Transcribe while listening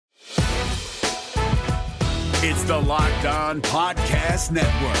It's the Locked On Podcast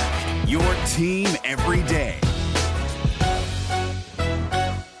Network, your team every day.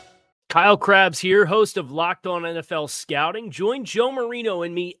 Kyle Krabs here, host of Locked On NFL Scouting. Join Joe Marino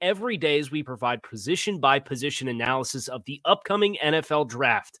and me every day as we provide position-by-position analysis of the upcoming NFL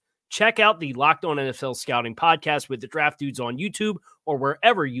Draft. Check out the Locked On NFL Scouting podcast with the Draft Dudes on YouTube or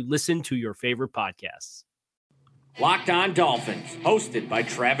wherever you listen to your favorite podcasts. Locked On Dolphins, hosted by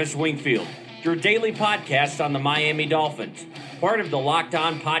Travis Wingfield, your daily podcast on the Miami Dolphins, part of the Locked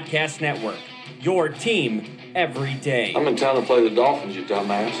On Podcast Network, your team every day. I'm in town to play the Dolphins, you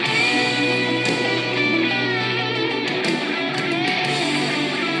dumbass.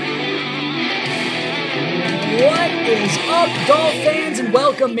 What is up, Dolphin fans, and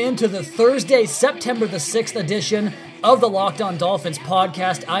welcome into the Thursday, September the 6th edition of the Locked On Dolphins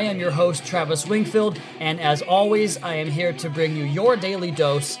podcast. I am your host, Travis Wingfield, and as always, I am here to bring you your daily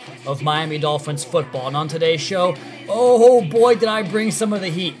dose of Miami Dolphins football. And on today's show, oh boy, did I bring some of the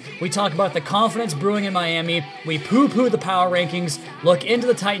heat. We talk about the confidence brewing in Miami, we poo-poo the power rankings, look into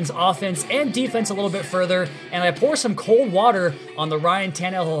the Titans' offense and defense a little bit further, and I pour some cold water on the Ryan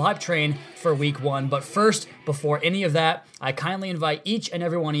Tannehill hype train for week one. But first, before any of that, I kindly invite each and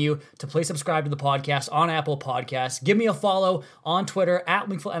every one of you to please subscribe to the podcast on Apple Podcasts. Give me a follow on Twitter at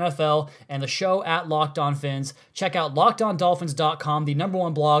WingfieldNFL and the show at Locked On Fins. Check out LockedOnDolphins.com, the number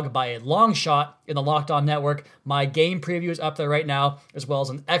one blog by a long shot in the Locked On Network. My game preview is up there right now, as well as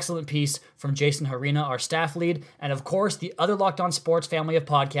an excellent piece from Jason Harina, our staff lead, and of course the other Locked On Sports family of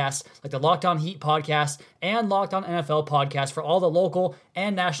podcasts like the Locked On Heat podcast and Locked On NFL podcast for all the local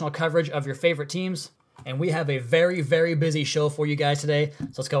and national coverage of your favorite teams. And we have a very, very busy show for you guys today, so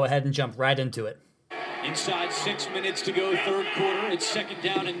let's go ahead and jump right into it. Inside 6 minutes to go, third quarter. It's second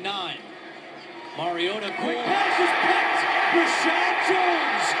down and 9. Mariota, quick pass is picked. Rashad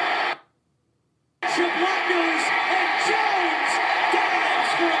Jones. Shablakos and Jones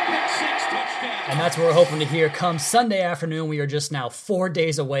dives for a pick six touchdown. And that's what we're hoping to hear come Sunday afternoon. We are just now 4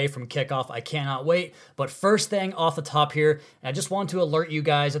 days away from kickoff. I cannot wait. But first thing off the top here, I just want to alert you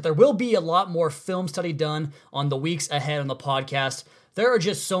guys that there will be a lot more film study done on the weeks ahead on the podcast. There are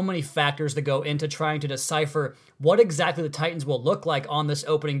just so many factors that go into trying to decipher what exactly the Titans will look like on this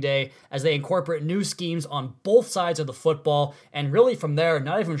opening day as they incorporate new schemes on both sides of the football. And really from there,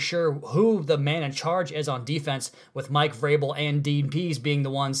 not even sure who the man in charge is on defense, with Mike Vrabel and Dean Pease being the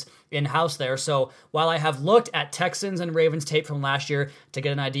ones in-house there. So while I have looked at Texans and Ravens tape from last year to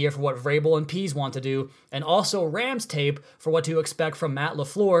get an idea for what Vrabel and Pease want to do, and also Rams tape for what to expect from Matt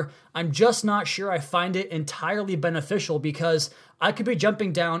LaFleur, I'm just not sure I find it entirely beneficial, because I could be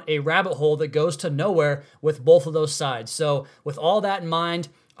jumping down a rabbit hole that goes to nowhere with both of those sides. So with all that in mind,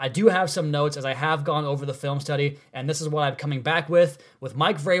 I do have some notes as I have gone over the film study, and this is what I'm coming back with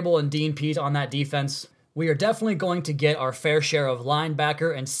Mike Vrabel and Dean Pease on that defense. We are definitely going to get our fair share of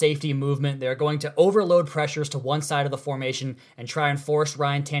linebacker and safety movement. They're going to overload pressures to one side of the formation and try and force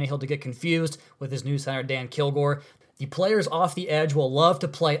Ryan Tannehill to get confused with his new center, Dan Kilgore. The players off the edge will love to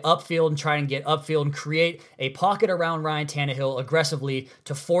play upfield and try and get upfield and create a pocket around Ryan Tannehill aggressively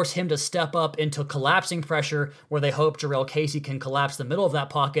to force him to step up into collapsing pressure, where they hope Jarrell Casey can collapse the middle of that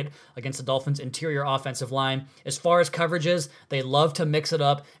pocket against the Dolphins' interior offensive line. As far as coverages, they love to mix it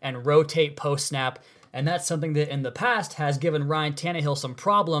up and rotate post-snap. And that's something that in the past has given Ryan Tannehill some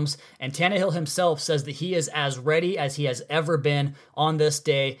problems, and Tannehill himself says that he is as ready as he has ever been on this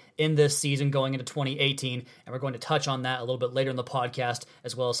day in this season going into 2018, and we're going to touch on that a little bit later in the podcast,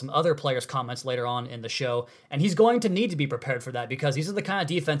 as well as some other players' comments later on in the show. And he's going to need to be prepared for that, because these are the kind of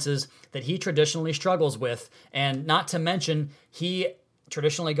defenses that he traditionally struggles with, and not to mention, he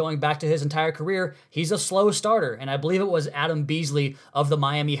traditionally, going back to his entire career, he's a slow starter. And I believe it was Adam Beasley of the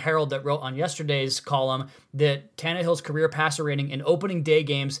Miami Herald that wrote on yesterday's column that Tannehill's career passer rating in opening day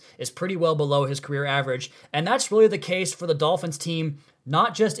games is pretty well below his career average. And that's really the case for the Dolphins team,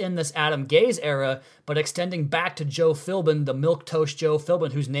 not just in this Adam Gase era, but extending back to Joe Philbin, the milquetoast Joe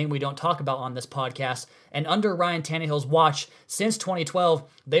Philbin, whose name we don't talk about on this podcast. And under Ryan Tannehill's watch since 2012,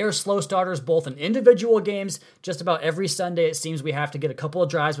 they are slow starters both in individual games. Just about every Sunday, it seems we have to get a couple of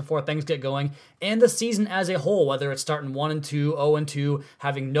drives before things get going, and the season as a whole, whether it's starting 1-2, 0-2,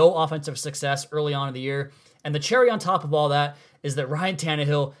 having no offensive success early on in the year. And the cherry on top of all that is that Ryan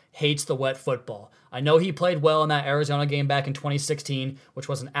Tannehill hates the wet football. I know he played well in that Arizona game back in 2016, which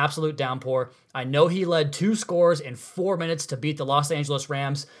was an absolute downpour. I know he led 2 scores in 4 minutes to beat the Los Angeles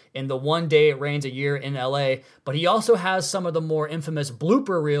Rams in the one day it rains a year in LA, but he also has some of the more infamous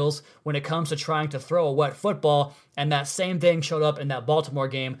blooper reels when it comes to trying to throw a wet football, and that same thing showed up in that Baltimore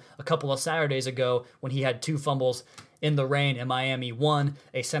game a couple of Saturdays ago when he had 2 fumbles. in the rain in Miami. One,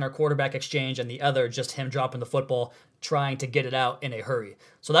 a center quarterback exchange, and the other, just him dropping the football, trying to get it out in a hurry.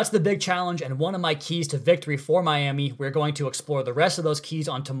 So that's the big challenge and one of my keys to victory for Miami. We're going to explore the rest of those keys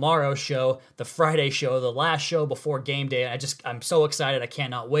on tomorrow's show, the Friday show, the last show before game day. I'm so excited. I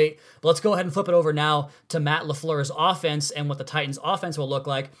cannot wait. But let's go ahead and flip it over now to Matt LaFleur's offense and what the Titans offense will look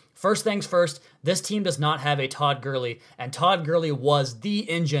like. First things first, this team does not have a Todd Gurley, and Todd Gurley was the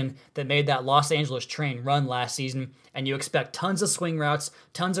engine that made that Los Angeles train run last season, and you expect tons of swing routes,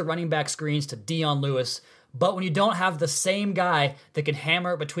 tons of running back screens to Dion Lewis. But when you don't have the same guy that can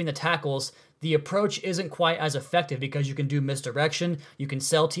hammer between the tackles, the approach isn't quite as effective because you can do misdirection, you can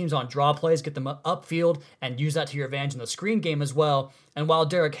sell teams on draw plays, get them upfield, and use that to your advantage in the screen game as well. And while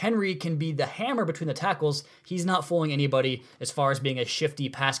Derrick Henry can be the hammer between the tackles, he's not fooling anybody as far as being a shifty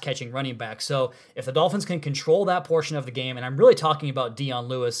pass-catching running back. So if the Dolphins can control that portion of the game, and I'm really talking about Dion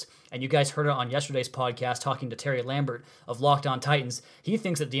Lewis, and you guys heard it on yesterday's podcast talking to Terry Lambert of Locked On Titans, he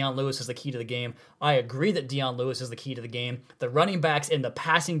thinks that Dion Lewis is the key to the game. I agree that Dion Lewis is the key to the game. The running backs in the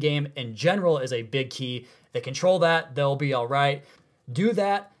passing game in general is a big key. They control that, they'll be all right. Do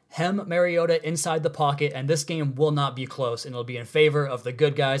that, hem Mariota inside the pocket, and this game will not be close, and it'll be in favor of the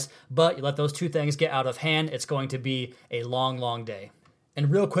good guys. But you let those two things get out of hand, it's going to be a long, long day. And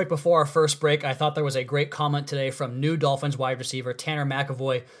real quick before our first break, I thought there was a great comment today from new Dolphins wide receiver Tanner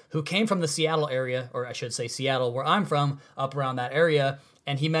McAvoy, who came from the Seattle area, or I should say Seattle, where I'm from, up around that area.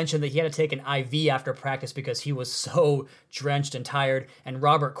 And he mentioned that he had to take an IV after practice because he was so drenched and tired. And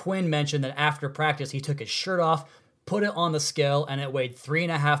Robert Quinn mentioned that after practice, he took his shirt off, put it on the scale, and it weighed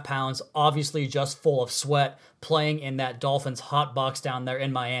 3.5 pounds, obviously just full of sweat, playing in that Dolphins hot box down there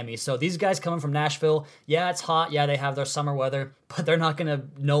in Miami. So these guys coming from Nashville, yeah, it's hot, yeah, they have their summer weather, but they're not going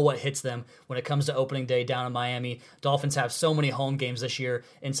to know what hits them when it comes to opening day down in Miami. Dolphins have so many home games this year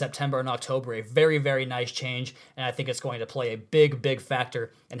in September and October, a very, very nice change, and I think it's going to play a big, big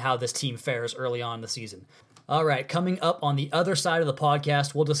factor in how this team fares early on in the season. All right, coming up on the other side of the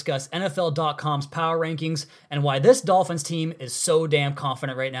podcast, we'll discuss NFL.com's power rankings and why this Dolphins team is so damn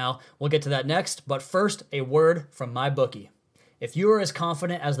confident right now. We'll get to that next, but first, a word from MyBookie. If you are as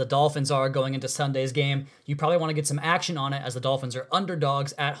confident as the Dolphins are going into Sunday's game, you probably want to get some action on it as the Dolphins are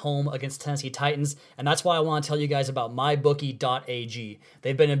underdogs at home against Tennessee Titans, and that's why I want to tell you guys about mybookie.ag.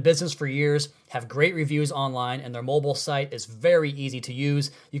 They've been in business for years, have great reviews online, and their mobile site is very easy to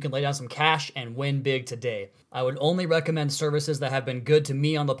use. You can lay down some cash and win big today. I would only recommend services that have been good to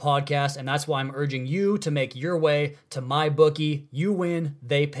me on the podcast, and that's why I'm urging you to make your way to MyBookie. You win,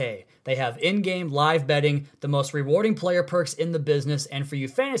 they pay. They have in-game live betting, the most rewarding player perks in the business, and for you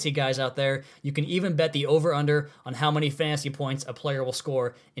fantasy guys out there, you can even bet the over-under on how many fantasy points a player will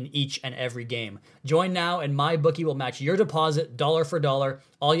score in each and every game. Join now, and MyBookie will match your deposit dollar for dollar.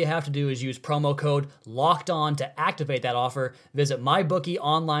 All you have to do is use promo code LOCKEDON to activate that offer. Visit MyBookie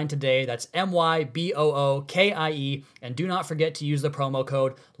online today. That's MyBookie, and do not forget to use the promo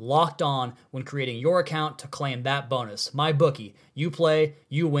code LOCKEDON when creating your account to claim that bonus. MyBookie, you play,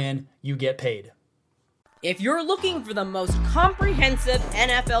 you win, you get paid. If you're looking for the most comprehensive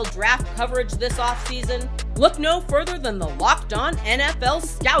NFL draft coverage this offseason, look no further than the Locked On NFL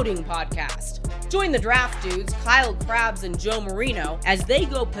Scouting Podcast. Join the draft dudes, Kyle Krabs and Joe Marino, as they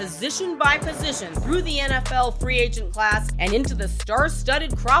go position by position through the NFL free agent class and into the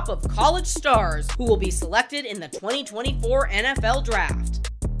star-studded crop of college stars who will be selected in the 2024 NFL Draft.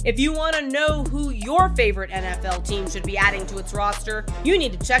 If you want to know who your favorite NFL team should be adding to its roster, you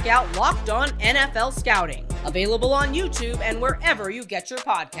need to check out Locked On NFL Scouting, available on YouTube and wherever you get your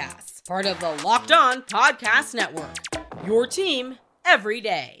podcasts. Part of the Locked On Podcast Network, your team every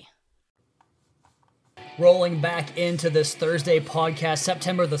day. Rolling back into this Thursday podcast,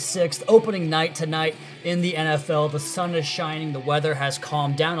 September the 6th, opening night tonight in the NFL. The sun is shining, the weather has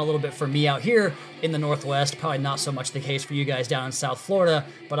calmed down a little bit for me out here in the Northwest. Probably not so much the case for you guys down in South Florida,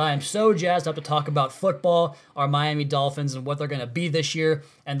 but I am so jazzed up to talk about football, our Miami Dolphins, and what they're going to be this year.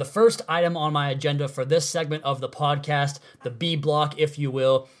 And the first item on my agenda for this segment of the podcast, the B block, if you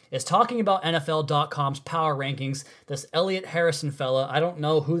will, is talking about NFL.com's power rankings. This Elliot Harrison fella, I don't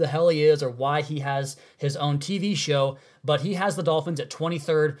know who the hell he is or why he has his own TV show, but he has the Dolphins at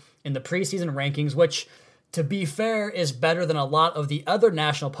 23rd in the preseason rankings, which, to be fair, is better than a lot of the other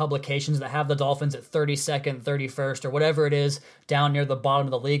national publications that have the Dolphins at 32nd, 31st, or whatever it is, down near the bottom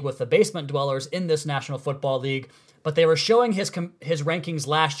of the league with the basement dwellers in this National Football League. But they were showing his rankings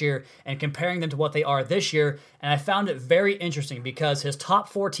last year and comparing them to what they are this year, and I found it very interesting because his top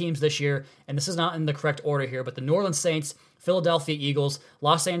 4 teams this year, and this is not in the correct order here, but the New Orleans Saints, Philadelphia Eagles,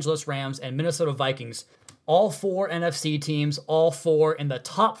 Los Angeles Rams, and Minnesota Vikings, all 4 NFC teams, all 4 in the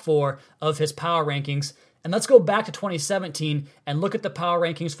top 4 of his power rankings, And let's go back to 2017 and look at the power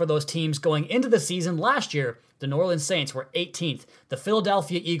rankings for those teams going into the season last year. The New Orleans Saints were 18th. The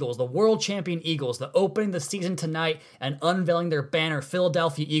Philadelphia Eagles, the world champion Eagles, the opening the season tonight and unveiling their banner,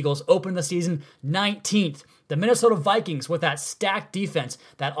 Philadelphia Eagles, open the season 19th. The Minnesota Vikings with that stacked defense,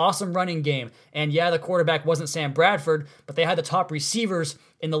 that awesome running game. And yeah, the quarterback wasn't Sam Bradford, but they had the top receivers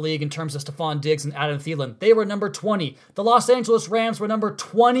in the league in terms of Stephon Diggs and Adam Thielen. They were number 20. The Los Angeles Rams were number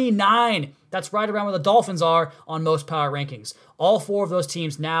 29. That's right around where the Dolphins are on most power rankings. All four of those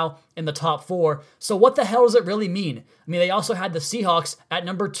teams now in the top 4. So what the hell does it really mean? I mean, they also had the Seahawks at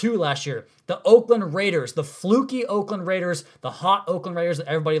number 2 last year. The Oakland Raiders, the fluky Oakland Raiders, the hot Oakland Raiders that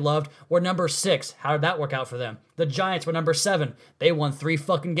everybody loved, were number 6. How did that work out for them? The Giants were number 7. They won 3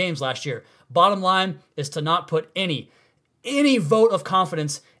 fucking games last year. Bottom line is to not put any vote of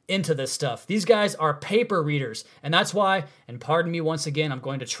confidence into this stuff. These guys are paper readers, and that's why, and pardon me once again, I'm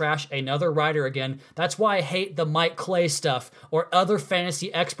going to trash another writer again, that's why I hate the Mike Clay stuff or other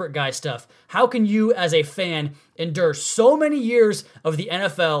fantasy expert guy stuff. How can you, as a fan, endure so many years of the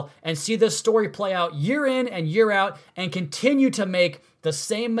NFL and see this story play out year in and year out and continue to make the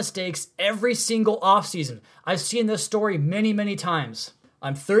same mistakes every single offseason? I've seen this story many, many times.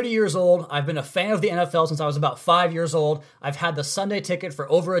 I'm 30 years old. I've been a fan of the NFL since I was about 5 years old. I've had the Sunday ticket for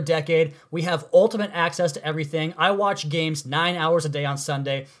over a decade. We have ultimate access to everything. I watch games 9 hours a day on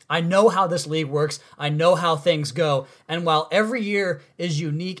Sunday. I know how this league works. I know how things go. And while every year is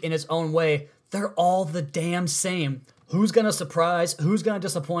unique in its own way, they're all the damn same. Who's going to surprise? Who's going to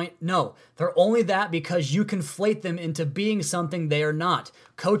disappoint? No, they're only that because you conflate them into being something they are not.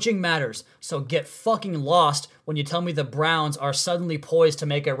 Coaching matters, so get fucking lost when you tell me the Browns are suddenly poised to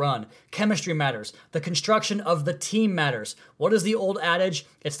make a run. Chemistry matters. The construction of the team matters. What is the old adage?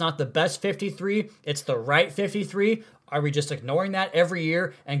 It's not the best 53, it's the right 53. Are we just ignoring that every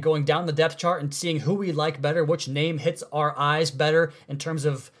year and going down the depth chart and seeing who we like better, which name hits our eyes better in terms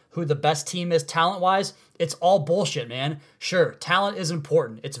of who the best team is talent-wise? It's all bullshit, man. Sure, talent is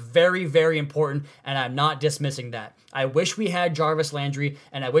important. It's very, very important, and I'm not dismissing that. I wish we had Jarvis Landry,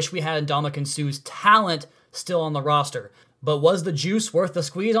 and I wish we had Ndamukong Suh's talent still on the roster. But was the juice worth the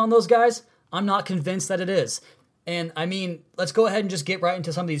squeeze on those guys? I'm not convinced that it is. And I mean, let's go ahead and just get right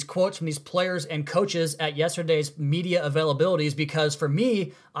into some of these quotes from these players and coaches at yesterday's media availabilities, because for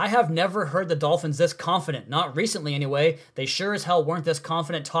me, I have never heard the Dolphins this confident. Not recently anyway. They sure as hell weren't this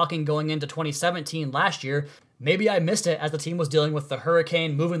confident talking going into 2017 last year. Maybe I missed it as the team was dealing with the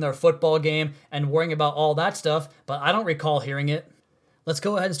hurricane, moving their football game, and worrying about all that stuff, but I don't recall hearing it. Let's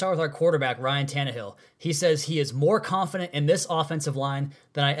go ahead and start with our quarterback, Ryan Tannehill. He says he is more confident in this offensive line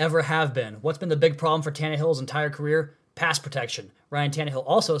than I ever have been. What's been the big problem for Tannehill's entire career? Pass protection. Ryan Tannehill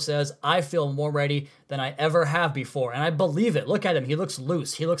also says, I feel more ready than I ever have before. And I believe it. Look at him. He looks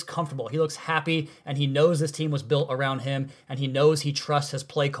loose. He looks comfortable. He looks happy. And he knows this team was built around him. And he knows he trusts his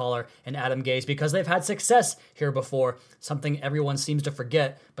play caller in Adam Gase because they've had success here before. Something everyone seems to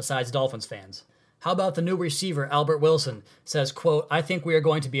forget besides Dolphins fans. How about the new receiver, Albert Wilson? Says, quote, I think we are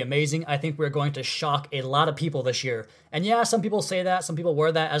going to be amazing. I think we are going to shock a lot of people this year. And yeah, some people say that. Some people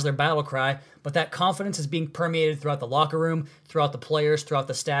wear that as their battle cry. But that confidence is being permeated throughout the locker room, throughout the players, throughout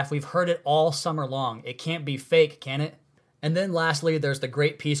the staff. We've heard it all summer long. It can't be fake, can it? And then lastly, there's the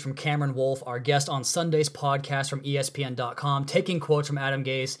great piece from Cameron Wolfe, our guest on Sunday's podcast from ESPN.com, taking quotes from Adam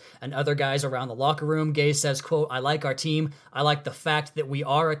Gase and other guys around the locker room. Gase says, quote, I like our team. I like the fact that we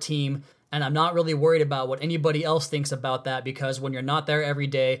are a team. And I'm not really worried about what anybody else thinks about that, because when you're not there every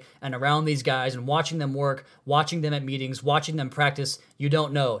day and around these guys and watching them work, watching them at meetings, watching them practice, you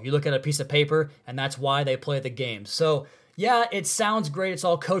don't know. You look at a piece of paper, and that's why they play the game. So, yeah, it sounds great. It's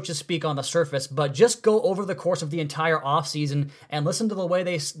all coaches speak on the surface, but just go over the course of the entire offseason and listen to the way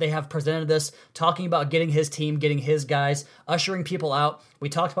they have presented this, talking about getting his team, getting his guys, ushering people out. We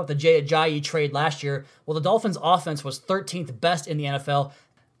talked about the Jay Ajayi trade last year. Well, the Dolphins' offense was 13th best in the NFL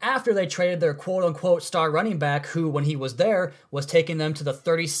after they traded their quote-unquote star running back, who, when he was there, was taking them to the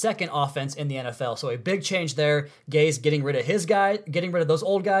 32nd offense in the NFL. So a big change there. Gase getting rid of his guy, getting rid of those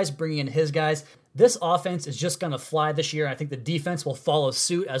old guys, bringing in his guys. This offense is just going to fly this year, and I think the defense will follow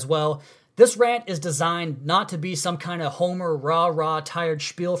suit as well. This rant is designed not to be some kind of Homer, rah-rah, tired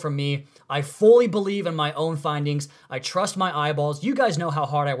spiel from me. I fully believe in my own findings. I trust my eyeballs. You guys know how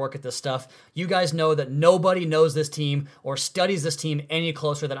hard I work at this stuff. You guys know that nobody knows this team or studies this team any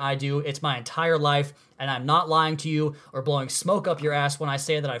closer than I do. It's my entire life, and I'm not lying to you or blowing smoke up your ass when I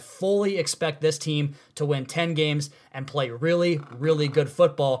say that I fully expect this team to win 10 games and play really, really good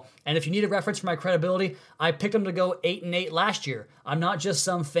football. And if you need a reference for my credibility, I picked them to go 8-8 last year. I'm not just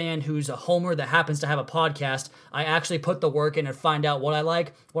some fan who's a homer that happens to have a podcast. I actually put the work in and find out what I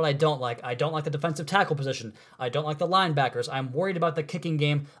like, what I don't like. I don't like the defensive tackle position. I don't like the linebackers. I'm worried about the kicking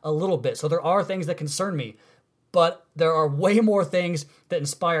game a little bit. So there are things that concern me. But there are way more things that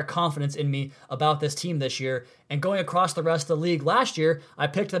inspire confidence in me about this team this year. And going across the rest of the league last year, I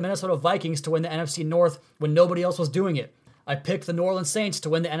picked the Minnesota Vikings to win the NFC North when nobody else was doing it. I picked the New Orleans Saints to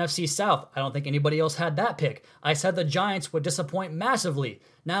win the NFC South. I don't think anybody else had that pick. I said the Giants would disappoint massively.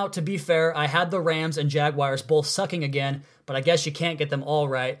 Now, to be fair, I had the Rams and Jaguars both sucking again, but I guess you can't get them all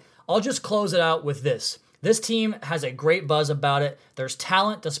right. I'll just close it out with this. This team has a great buzz about it. There's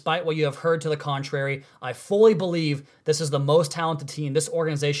talent despite what you have heard to the contrary. I fully believe this is the most talented team this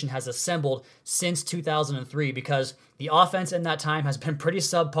organization has assembled since 2003 because the offense in that time has been pretty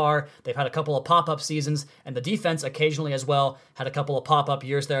subpar. They've had a couple of pop-up seasons, and the defense occasionally as well had a couple of pop-up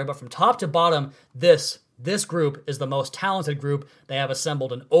years there. But from top to bottom, this group is the most talented group they have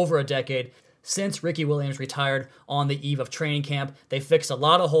assembled in over a decade. Since Ricky Williams retired on the eve of training camp, they fixed a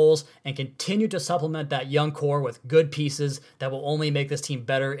lot of holes and continue to supplement that young core with good pieces that will only make this team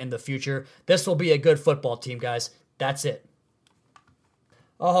better in the future. This will be a good football team, guys. That's it.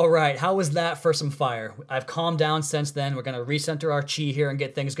 All right, how was that for some fire? I've calmed down since then. We're going to recenter our chi here and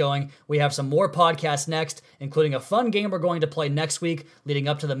get things going. We have some more podcasts next, including a fun game we're going to play next week leading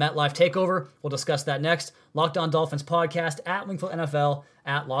up to the MetLife takeover. We'll discuss that next. Locked On Dolphins podcast at Wingfield NFL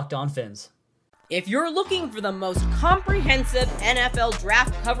at Locked On Fins. If you're looking for the most comprehensive NFL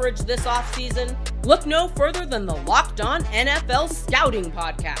draft coverage this offseason, look no further than the Locked On NFL Scouting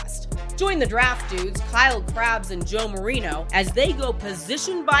Podcast. Join the draft dudes, Kyle Krabs and Joe Marino, as they go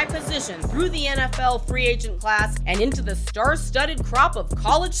position by position through the NFL free agent class and into the star-studded crop of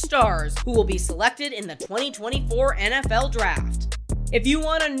college stars who will be selected in the 2024 NFL Draft. If you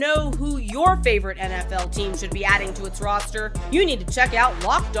want to know who your favorite NFL team should be adding to its roster, you need to check out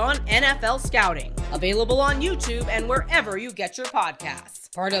Locked On NFL Scouting, available on YouTube and wherever you get your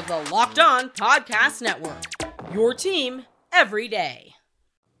podcasts. Part of the Locked On Podcast Network, your team every day.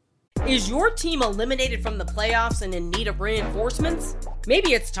 Is your team eliminated from the playoffs and in need of reinforcements?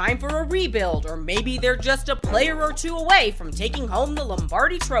 Maybe it's time for a rebuild, or maybe they're just a player or two away from taking home the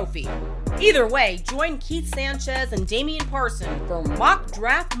Lombardi Trophy. Either way, join Keith Sanchez and Damian Parson for Mock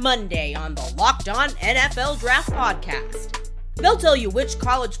Draft Monday on the Locked On NFL Draft Podcast. They'll tell you which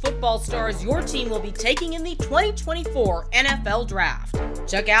college football stars your team will be taking in the 2024 NFL Draft.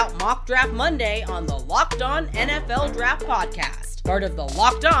 Check out Mock Draft Monday on the Locked On NFL Draft Podcast, part of the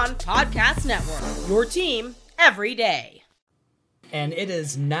Locked On Podcast Network, your team every day. And it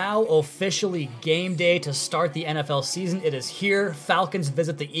is now officially game day to start the NFL season. It is here. Falcons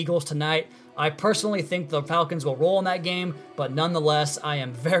visit the Eagles tonight. I personally think the Falcons will roll in that game, but nonetheless, I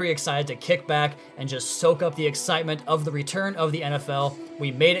am very excited to kick back and just soak up the excitement of the return of the NFL.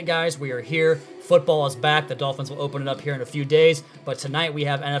 We made it, guys. We are here. Football is back. The Dolphins will open it up here in a few days, but tonight we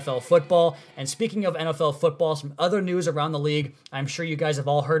have NFL football. And speaking of NFL football, some other news around the league, I'm sure you guys have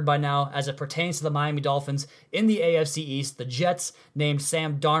all heard by now, as it pertains to the Miami Dolphins in the AFC East. The Jets named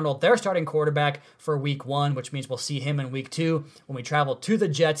Sam Darnold their starting quarterback for Week 1, which means we'll see him in Week 2 when we travel to the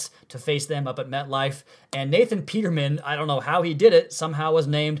Jets to face them up at MetLife. And Nathan Peterman, I don't know how he did it, somehow was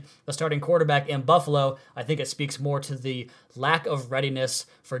named the starting quarterback in Buffalo. I think it speaks more to the lack of readiness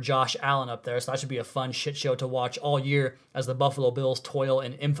for Josh Allen up there. So that should be a fun shit show to watch all year as the Buffalo Bills toil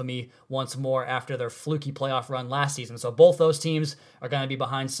in infamy once more after their fluky playoff run last season. So both those teams are going to be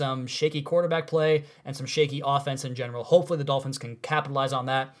behind some shaky quarterback play and some shaky offense in general. Hopefully the Dolphins can capitalize on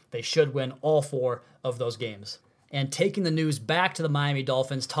that. They should win all 4 of those games. And taking the news back to the Miami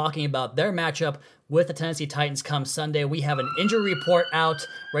Dolphins, talking about their matchup with the Tennessee Titans come Sunday. We have an injury report out,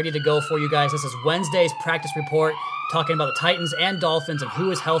 ready to go for you guys. This is Wednesday's practice report, talking about the Titans and Dolphins and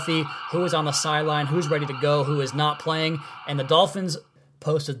who is healthy, who is on the sideline, who's ready to go, who is not playing. And the Dolphins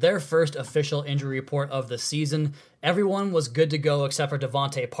posted their first official injury report of the season. Everyone was good to go except for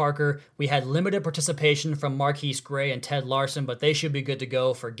Devontae Parker. We had limited participation from Marquise Gray and Ted Larson, but they should be good to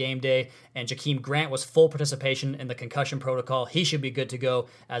go for game day. And Jakeem Grant was full participation in the concussion protocol. He should be good to go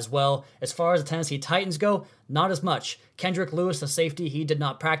as well. As far as the Tennessee Titans go, not as much. Kendrick Lewis, the safety, he did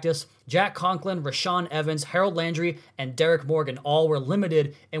not practice. Jack Conklin, Rashawn Evans, Harold Landry, and Derek Morgan all were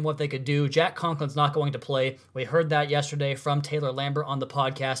limited in what they could do. Jack Conklin's not going to play. We heard that yesterday from Taylor Lambert on the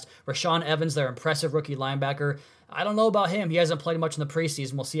podcast. Rashawn Evans, their impressive rookie linebacker, I don't know about him. He hasn't played much in the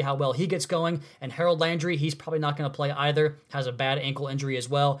preseason. We'll see how well he gets going. And Harold Landry, he's probably not going to play either. Has a bad ankle injury as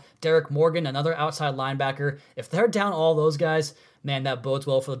well. Derek Morgan, another outside linebacker. If they're down all those guys, man, that bodes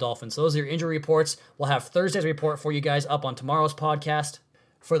well for the Dolphins. So those are your injury reports. We'll have Thursday's report for you guys up on tomorrow's podcast.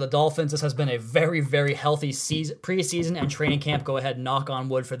 For the Dolphins, this has been a very, very healthy preseason and training camp. Go ahead and knock on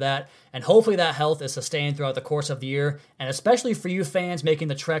wood for that. And hopefully that health is sustained throughout the course of the year. And especially for you fans making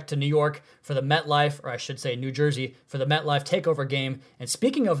the trek to New York for the MetLife, or I should say New Jersey, for the MetLife takeover game. And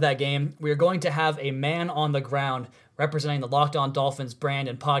speaking of that game, we are going to have a man on the ground representing the Locked On Dolphins brand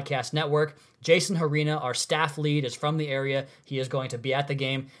and podcast network. Jason Harina, our staff lead, is from the area. He is going to be at the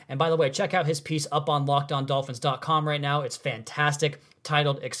game. And by the way, check out his piece up on LockedOnDolphins.com right now. It's fantastic,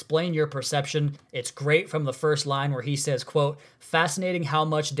 titled Explain Your Perception. It's great from the first line where he says, quote, fascinating how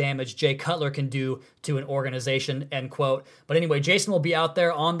much damage Jay Cutler can do to an organization, end quote. But anyway, Jason will be out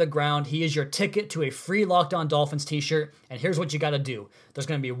there on the ground. He is your ticket to a free Locked On Dolphins t-shirt. And here's what you got to do. There's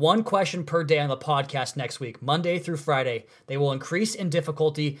going to be one question per day on the podcast next week, Monday through Friday. They will increase in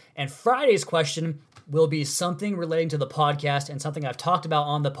difficulty, and Friday's question will be something relating to the podcast and something I've talked about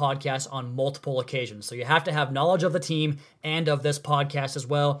on the podcast on multiple occasions. So you have to have knowledge of the team and of this podcast as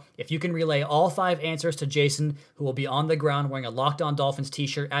well. If you can relay all 5 answers to Jason, who will be on the ground wearing a Locked On Dolphins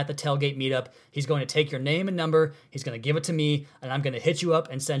t-shirt at the tailgate meetup, he's going to take your name and number, he's going to give it to me, and I'm going to hit you up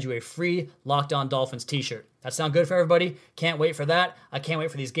and send you a free Locked On Dolphins t-shirt. That sound good for everybody? Can't wait for that. I can't wait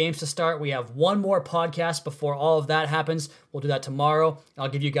for these games to start. We have one more podcast before all of that happens. We'll do that tomorrow. I'll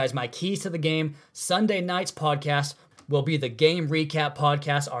give you guys my keys to the game. Sunday night's podcast will be the Game Recap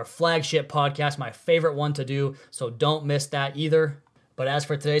Podcast, our flagship podcast, my favorite one to do, so don't miss that either. But as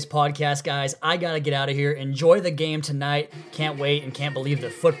for today's podcast, guys, I got to get out of here. Enjoy the game tonight. Can't wait and can't believe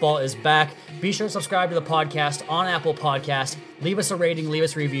that football is back. Be sure to subscribe to the podcast on Apple Podcasts. Leave us a rating, leave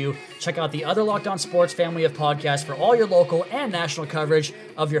us a review. Check out the other Locked On Sports family of podcasts for all your local and national coverage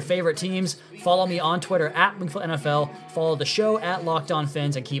of your favorite teams. Follow me on Twitter at Wingfield NFL. Follow the show at Locked On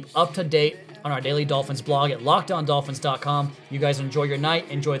Fins and keep up to date on our daily Dolphins blog at LockedOnDolphins.com. You guys enjoy your night,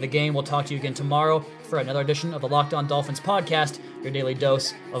 enjoy the game. We'll talk to you again tomorrow for another edition of the Locked On Dolphins podcast, your daily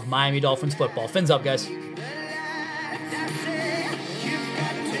dose of Miami Dolphins football. Fins up, guys.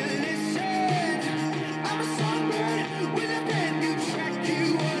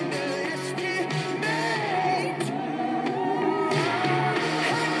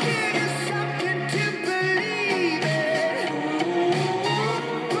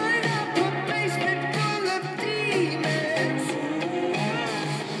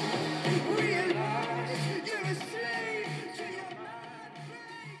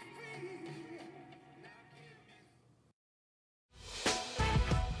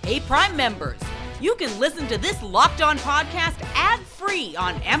 Hey, Prime members, you can listen to this Locked On podcast ad-free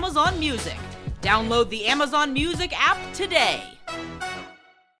on Amazon Music. Download the Amazon Music app today.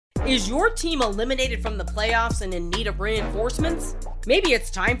 Is your team eliminated from the playoffs and in need of reinforcements? Maybe it's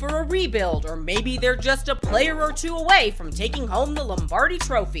time for a rebuild, or maybe they're just a player or two away from taking home the Lombardi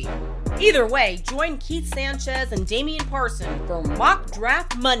Trophy. Either way, join Keith Sanchez and Damian Parson for Mock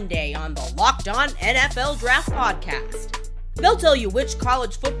Draft Monday on the Locked On NFL Draft Podcast. They'll tell you which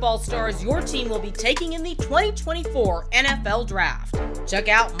college football stars your team will be taking in the 2024 NFL Draft. Check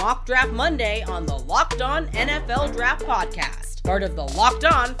out Mock Draft Monday on the Locked On NFL Draft Podcast, part of the Locked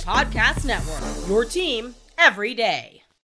On Podcast Network. Your team every day.